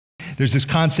there's this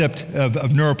concept of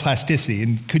neuroplasticity,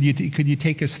 and could you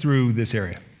take us through this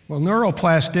area? Well,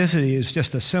 neuroplasticity is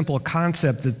just a simple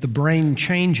concept that the brain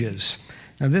changes.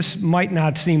 Now, this might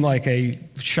not seem like a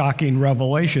shocking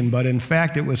revelation, but in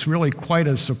fact, it was really quite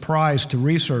a surprise to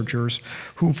researchers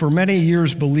who for many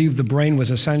years believed the brain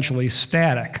was essentially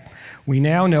static. We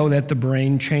now know that the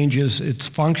brain changes its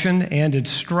function and its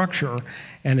structure,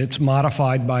 and it's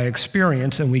modified by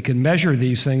experience, and we can measure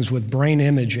these things with brain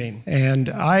imaging. And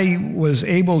I was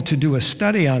able to do a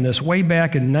study on this way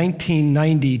back in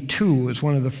 1992. It was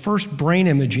one of the first brain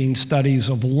imaging studies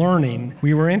of learning.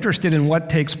 We were interested in what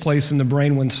takes place in the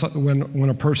brain when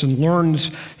a person learns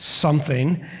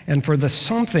something, and for the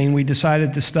something, we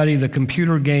decided to study the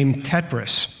computer game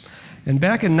Tetris. And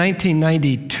back in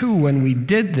 1992, when we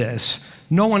did this,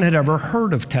 no one had ever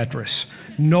heard of Tetris.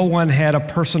 No one had a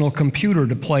personal computer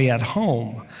to play at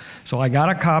home. So I got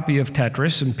a copy of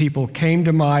Tetris, and people came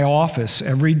to my office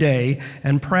every day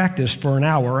and practiced for an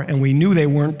hour, and we knew they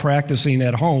weren't practicing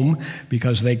at home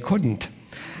because they couldn't.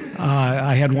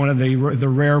 I had one of the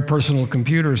rare personal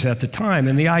computers at the time,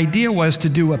 and the idea was to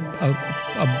do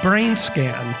a brain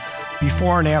scan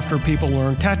before and after people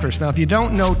learn Tetris. Now, if you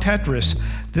don't know Tetris,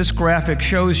 this graphic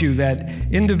shows you that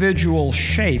individual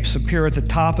shapes appear at the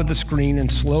top of the screen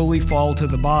and slowly fall to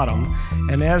the bottom.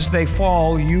 And as they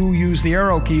fall, you use the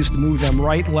arrow keys to move them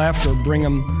right, left, or bring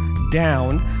them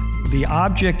down. The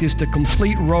object is to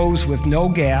complete rows with no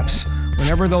gaps.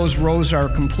 Whenever those rows are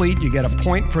complete, you get a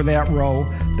point for that row.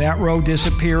 That row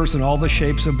disappears and all the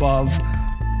shapes above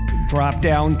drop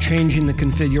down, changing the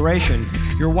configuration.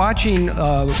 You're watching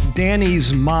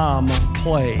Danny's mom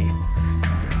play.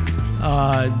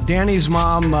 Danny's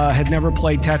mom had never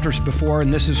played Tetris before,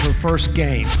 and this is her first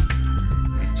game.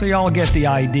 So you all get the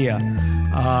idea.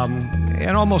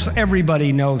 And almost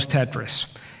everybody knows Tetris.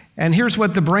 And here's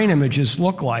what the brain images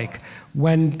look like.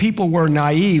 When people were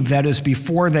naive, that is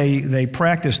before they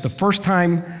practiced, the first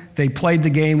time they played the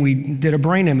game, we did a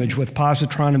brain image with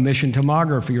positron emission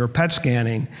tomography or PET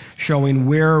scanning, showing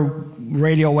where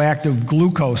radioactive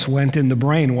glucose went in the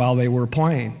brain while they were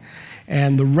playing.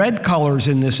 And the red colors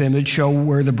in this image show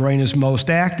where the brain is most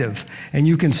active. And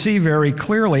you can see very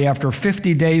clearly after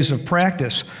 50 days of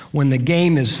practice, when the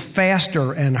game is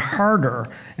faster and harder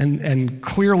and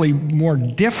clearly more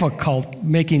difficult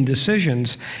making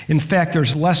decisions, in fact,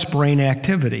 there's less brain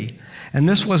activity. And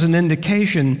this was an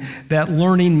indication that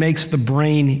learning makes the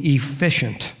brain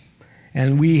efficient.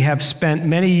 And we have spent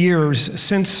many years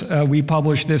since we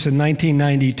published this in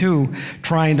 1992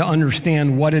 trying to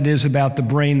understand what it is about the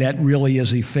brain that really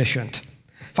is efficient.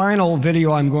 Final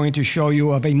video I'm going to show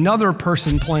you of another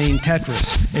person playing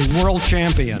Tetris, a world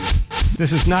champion.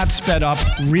 This is not sped up,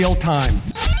 real time.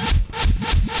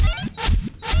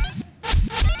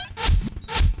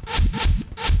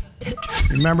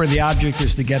 Remember, the object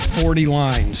is to get 40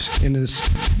 lines in as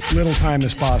little time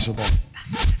as possible.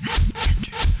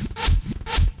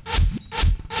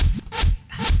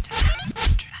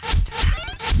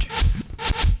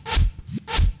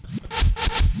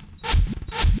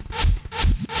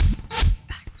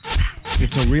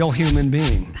 It's a real human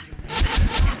being.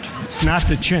 It's not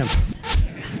the chimp.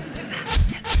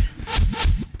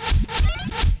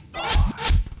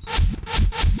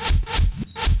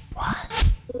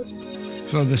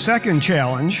 So the second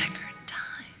challenge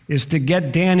is to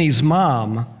get Danny's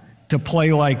mom to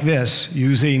play like this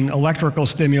using electrical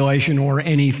stimulation or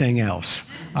anything else.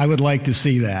 I would like to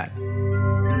see that.